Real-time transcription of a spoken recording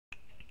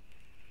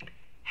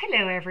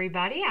Hello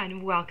everybody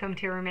and welcome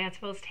to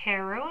Romanceful's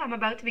Tarot. I'm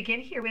about to begin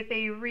here with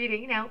a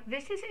reading. Now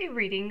this is a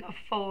reading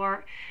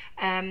for,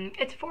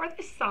 it's for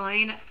the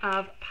sign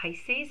of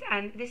Pisces,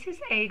 and this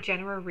is a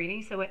general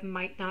reading, so it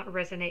might not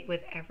resonate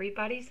with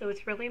everybody. So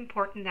it's really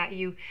important that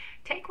you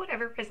take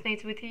whatever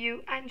resonates with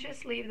you and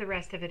just leave the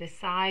rest of it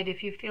aside.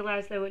 If you feel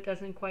as though it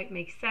doesn't quite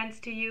make sense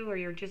to you or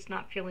you're just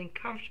not feeling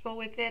comfortable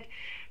with it,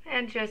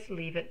 and just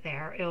leave it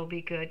there. It'll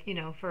be good,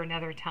 for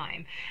another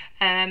time.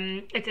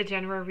 It's a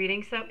general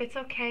reading, so it's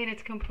okay and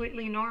it's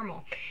completely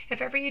normal. If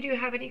ever you do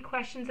have any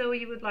questions, or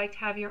you would like to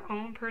have your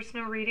own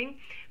personal reading,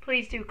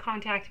 please do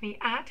contact me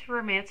at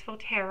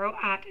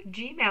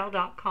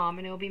romancefultarot@gmail.com,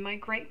 and it'll be my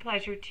great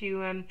pleasure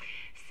to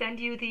send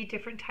you the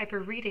different type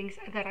of readings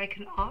that I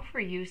can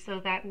offer you so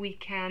that we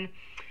can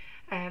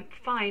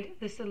find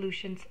the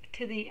solutions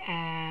to the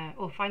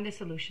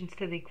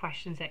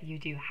questions that you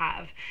do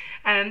have.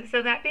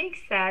 So that being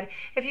said,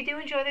 if you do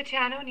enjoy the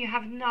channel and you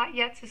have not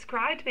yet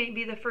subscribed,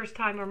 maybe the first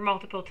time or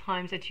multiple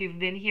times that you've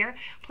been here,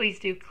 please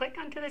do click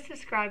onto the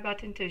subscribe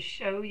button to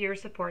show your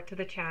support to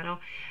the channel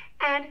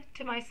and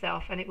to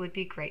myself, and it would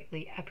be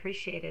greatly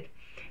appreciated.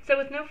 So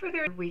with no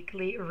further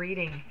weekly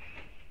reading,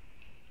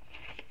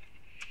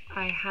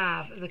 I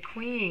have the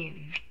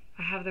Queen,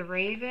 I have the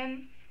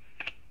Raven,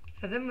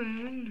 the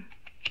Moon,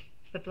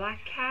 the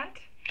Black Cat,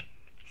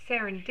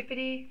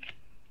 Serendipity,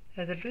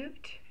 the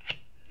Boot,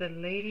 the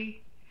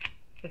Lady,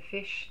 the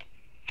Fish,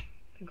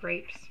 the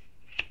Grapes,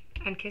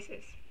 and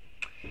Kisses.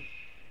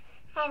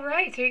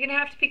 Alright, so you're going to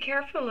have to be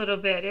careful a little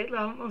bit. It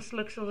almost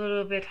looks a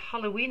little bit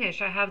Halloweenish.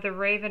 I have the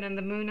Raven and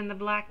the Moon and the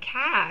Black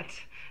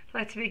Cat.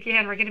 Let's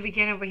begin. We're going to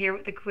begin over here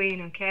with the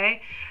Queen,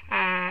 okay?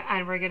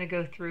 And we're going to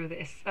go through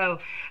this. So,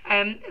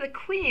 the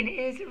Queen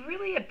is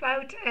really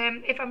about,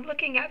 if I'm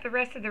looking at the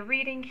rest of the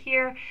reading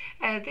here,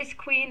 this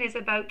Queen is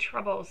about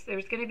troubles.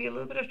 There's going to be a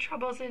little bit of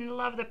troubles in the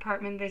love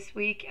department this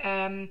week.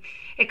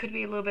 It could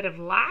be a little bit of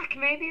lack,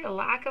 maybe, a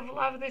lack of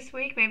love this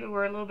week. Maybe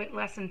we're a little bit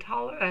less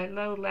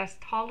less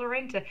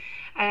tolerant.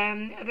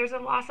 There's a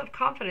loss of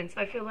confidence.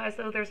 I feel as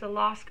though there's a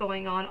loss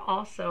going on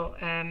also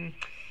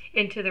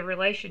into the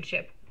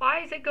relationship. Why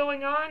is it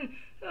going on?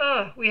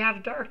 We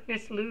have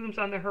darkness looms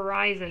on the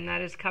horizon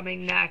that is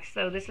coming next.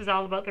 So this is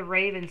all about the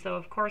Raven. So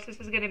of course this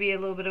is going to be a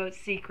little bit about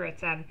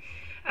secrets. And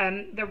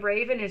the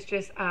Raven is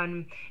just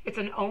it's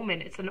an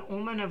omen. It's an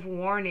omen of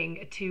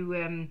warning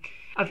to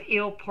of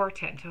ill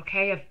portent,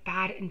 okay, of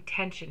bad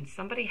intentions.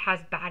 Somebody has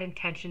bad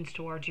intentions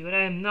towards you. And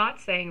I am not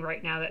saying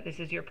right now that this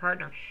is your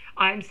partner.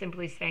 I'm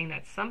simply saying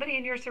that somebody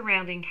in your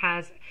surrounding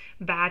has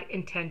bad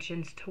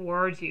intentions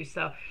towards you.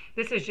 So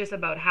this is just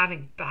about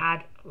having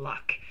bad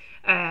luck.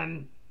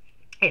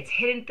 It's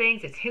hidden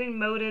things, it's hidden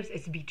motives,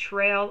 it's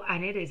betrayal,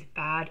 and it is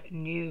bad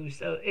news.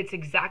 So it's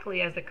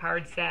exactly as the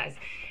card says.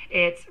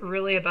 It's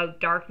really about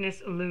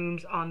darkness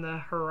looms on the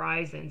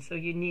horizon. So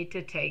you need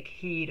to take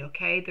heed,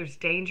 okay? There's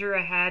danger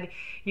ahead.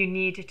 You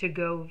need to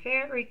go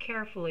very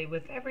carefully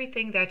with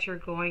everything that you're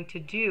going to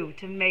do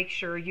to make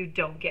sure you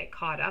don't get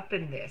caught up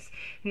in this.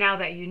 Now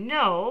that you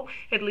know,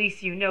 at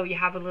least you know you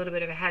have a little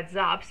bit of a heads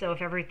up. So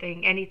if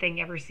anything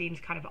ever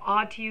seems kind of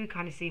odd to you,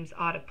 kind of seems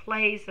out of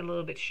place, a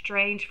little bit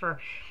strange for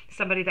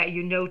somebody that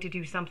you know to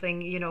do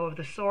something, of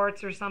the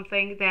sorts or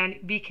something, then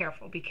be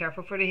careful. Be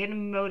careful for the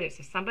hidden motives.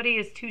 If somebody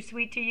is too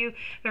sweet to you,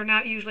 they're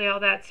not usually all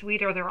that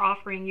sweet, or they're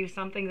offering you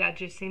something that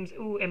just seems,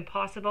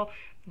 impossible,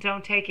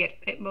 don't take it.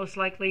 It most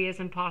likely is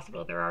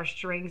impossible. There are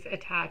strings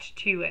attached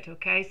to it,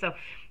 okay? So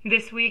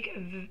this week,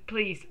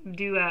 please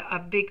do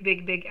a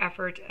big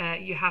effort.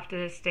 You have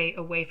to stay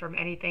away from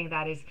anything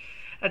that is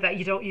that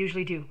you don't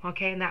usually do,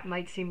 okay? And that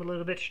might seem a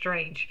little bit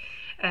strange.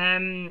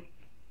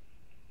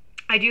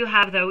 I do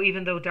have, though,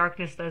 even though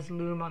darkness does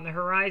loom on the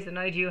horizon,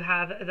 I do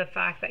have the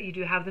fact that you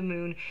do have the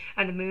moon,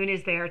 and the moon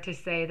is there to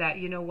say that,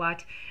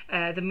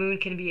 the moon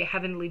can be a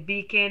heavenly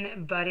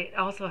beacon, but it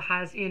also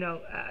has, a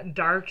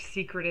dark,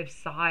 secretive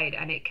side,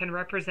 and it can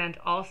represent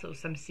also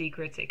some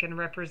secrets. It can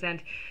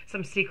represent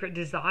some secret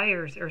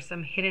desires or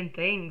some hidden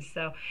things.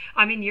 So,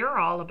 you're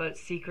all about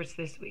secrets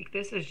this week.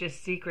 This is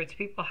just secrets.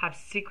 People have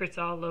secrets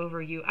all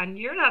over you, and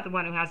you're not the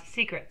one who has a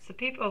secret. It's the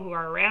people who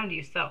are around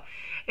you. So,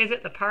 is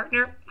it the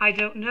partner? I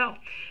don't know.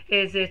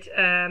 Is it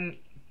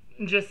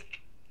just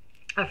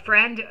a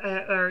friend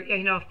or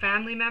a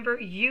family member?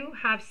 You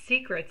have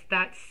secrets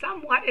that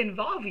somewhat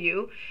involve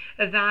you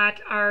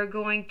that are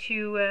going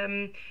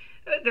to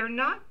they're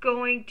not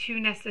going to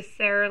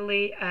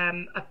necessarily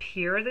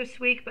appear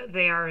this week, but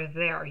they are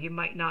there. You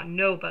might not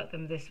know about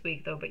them this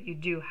week, though, but you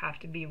do have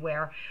to be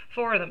aware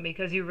for them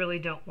because you really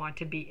don't want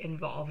to be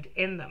involved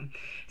in them.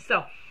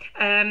 So,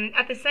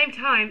 at the same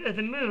time,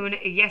 the moon,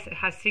 yes, it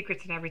has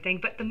secrets and everything,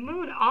 but the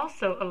moon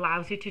also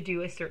allows you to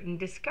do a certain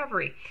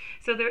discovery.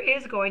 So there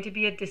is going to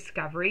be a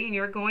discovery, and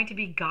you're going to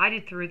be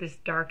guided through this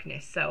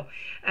darkness. So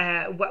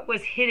what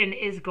was hidden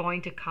is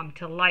going to come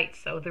to light.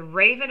 So the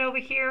Raven over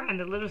here and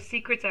the little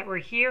secrets that were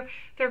here,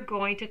 they're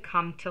going to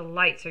come to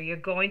light. So you're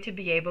going to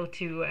be able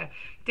to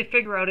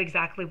figure out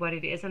exactly what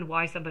it is and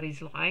why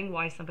somebody's lying,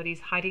 why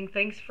somebody's hiding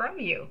things from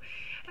you.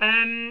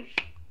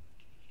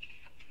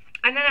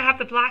 And then I have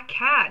the black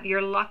cat.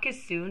 Your luck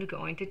is soon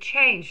going to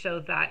change,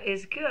 so that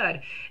is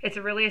good. It's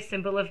really a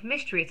symbol of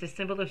mystery. It's a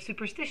symbol of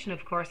superstition,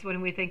 of course.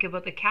 When we think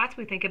about the cats,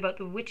 we think about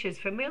the witches,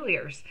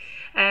 familiars.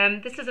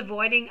 This is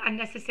avoiding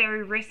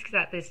unnecessary risks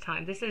at this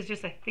time. This is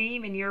just a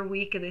theme in your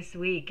week this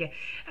week.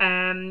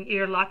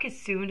 Your luck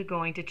is soon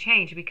going to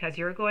change because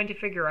you're going to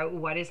figure out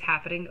what is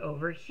happening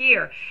over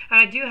here.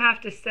 And I do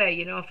have to say,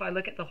 you know, if I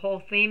look at the whole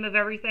theme of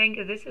everything,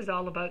 this is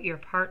all about your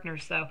partner.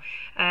 So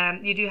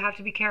you do have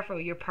to be careful.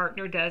 Your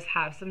partner does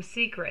have some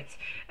secrets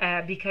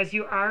because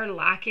you are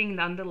lacking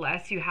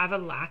nonetheless. You have a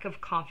lack of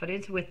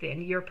confidence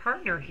within your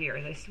partner here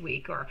this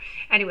week, or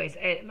anyways,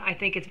 I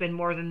think it's been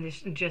more than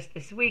this, just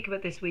this week,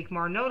 but this week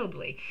more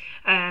notably.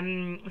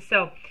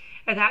 So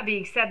that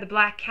being said, the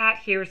black cat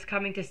here is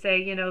coming to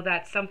say, you know,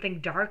 that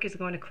something dark is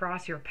going to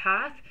cross your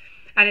path,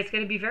 and it's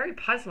going to be very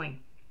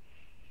puzzling,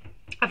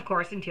 of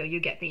course, until you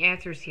get the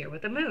answers here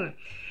with the moon.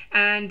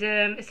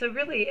 And so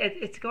really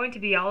it's going to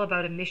be all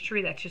about a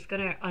mystery that's just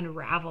going to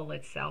unravel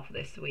itself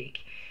this week.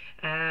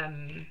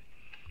 And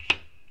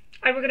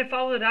we're going to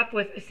follow it up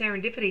with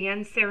serendipity,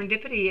 and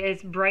serendipity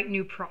is bright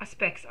new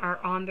prospects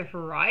are on the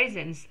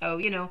horizon. So,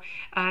 you know,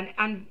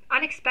 an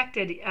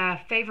unexpected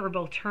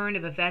favorable turn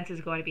of events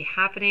is going to be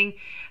happening.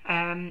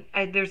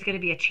 There's going to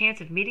be a chance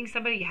of meeting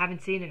somebody you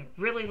haven't seen in a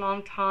really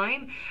long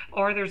time,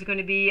 or there's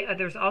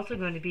also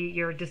going to be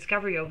your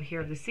discovery over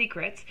here of the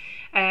secrets.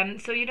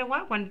 So you know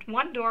what? When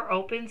one door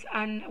opens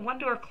and one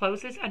door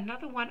closes,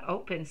 another one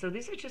opens. So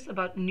this is just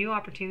about new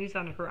opportunities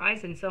on the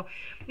horizon. So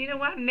you know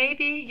what?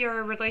 Maybe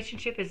your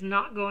relationship is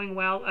not going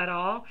well at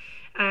all,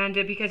 and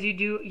because you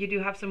do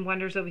have some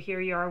wonders over here,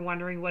 you are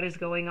wondering what is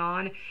going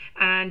on,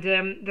 and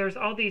there's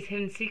all these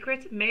hidden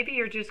secrets. Maybe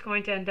you're just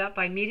going to end up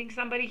by meeting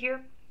somebody here,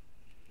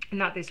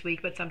 not this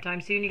week, but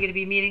sometime soon. You're going to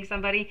be meeting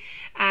somebody,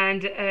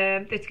 and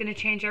it's going to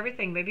change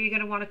everything. Maybe you're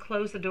going to want to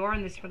close the door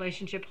in this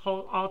relationship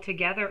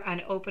altogether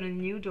and open a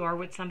new door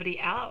with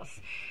somebody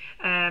else.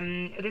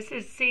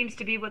 Seems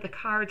to be what the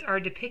cards are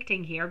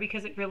depicting here,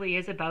 because it really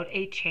is about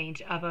a change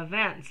of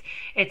events.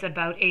 It's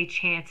about a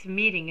chance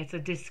meeting. It's a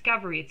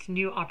discovery. It's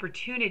new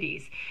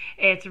opportunities.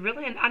 It's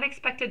really an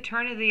unexpected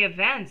turn of the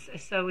events.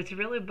 So it's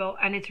really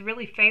and it's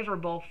really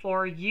favorable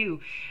for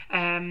you.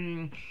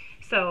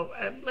 So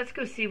let's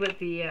go see what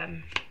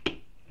the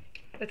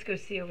let's go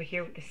see over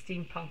here what the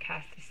steampunk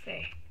has to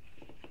say.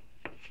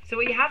 So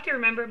what you have to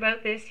remember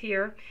about this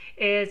here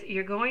is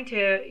you're going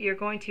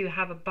to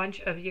have a bunch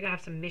of, you're going to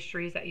have some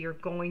mysteries that you're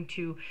going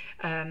to,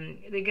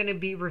 they're going to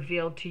be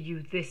revealed to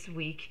you this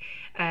week.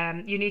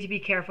 You need to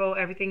be careful.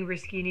 Everything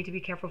risky, you need to be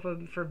careful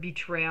for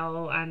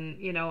betrayal and,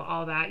 you know,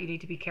 all that. You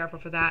need to be careful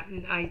for that.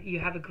 And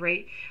you have a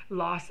great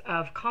loss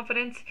of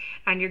confidence,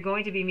 and you're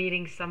going to be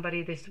meeting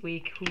somebody this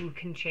week who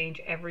can change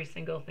every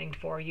single thing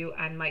for you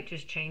and might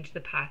just change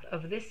the path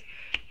of this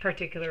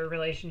particular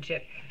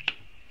relationship.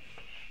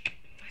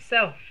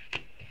 So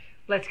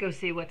let's go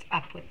see what's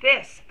up with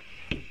this.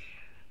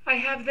 I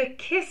have the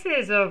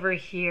kisses over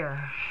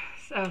here.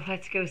 So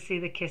let's go see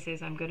the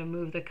kisses. I'm going to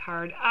move the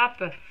card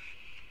up,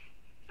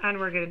 and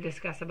we're going to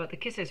discuss about the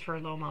kisses for a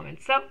little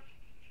moment. So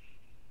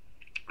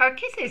our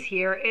kisses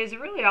here is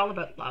really all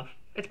about love.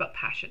 It's about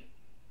passion.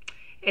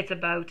 It's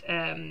about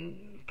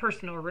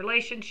personal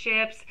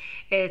relationships.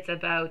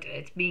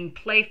 It's being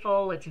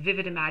playful. It's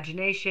vivid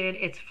imagination.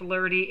 It's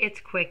flirty. It's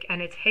quick,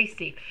 and it's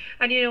hasty.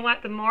 And you know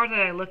what? The more that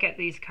I look at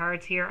these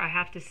cards here, I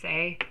have to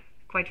say,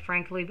 quite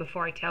frankly,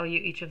 before I tell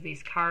you each of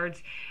these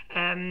cards,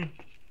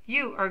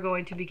 you are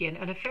going to begin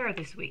an affair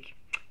this week.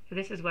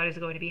 This is what is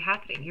going to be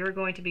happening. You're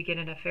going to begin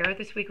an affair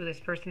this week with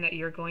this person that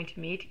you're going to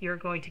meet. You're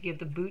going to give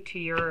the boot to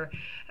your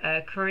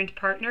current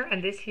partner,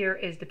 and this here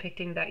is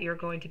depicting that you're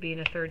going to be in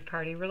a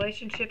third-party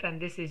relationship,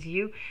 and this is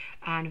you,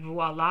 and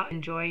voila,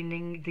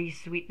 enjoying the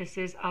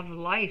sweetnesses of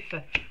life.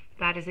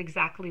 That is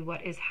exactly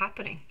what is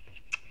happening.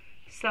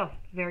 So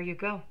there you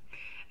go.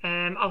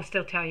 I'll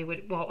still tell you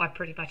I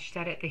pretty much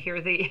said it.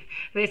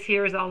 This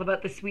here is all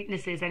about the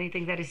sweetnesses.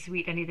 Anything that is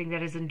sweet, anything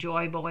that is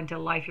enjoyable into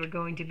life, you're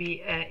going to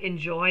be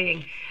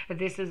enjoying.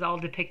 This is all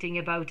depicting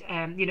about,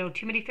 you know,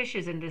 too many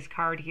fishes in this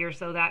card here.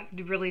 So that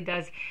really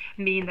does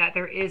mean that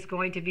there is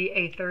going to be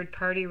a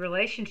third-party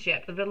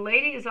relationship. The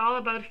lady is all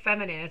about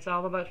feminine. It's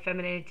all about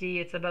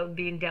femininity. It's about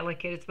being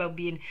delicate. It's about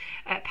being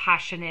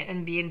passionate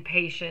and being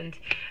patient.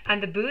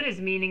 And the boot is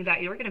meaning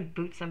that you're going to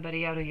boot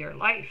somebody out of your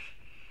life.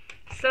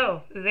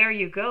 So there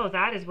you go.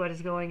 That is what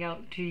is going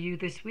out to you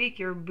this week.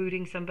 You're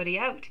booting somebody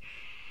out.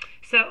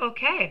 So,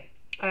 okay.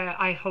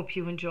 I hope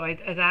you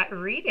enjoyed that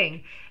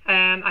reading.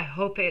 I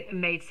hope it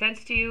made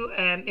sense to you.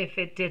 If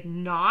it did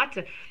not,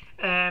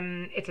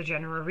 it's a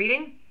general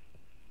reading.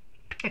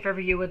 If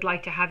ever you would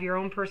like to have your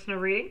own personal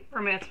reading,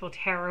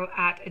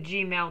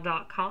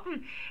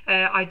 romancefulltarot@gmail.com.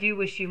 I do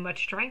wish you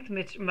much strength,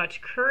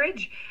 much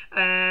courage.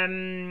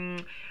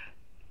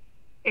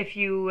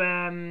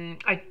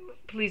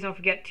 Please don't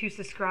forget to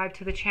subscribe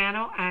to the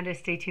channel and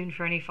stay tuned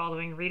for any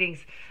following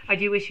readings. I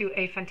do wish you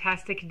a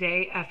fantastic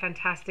day, a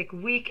fantastic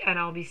week, and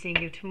I'll be seeing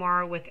you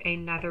tomorrow with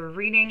another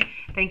reading.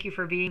 Thank you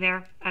for being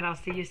there, and I'll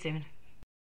see you soon.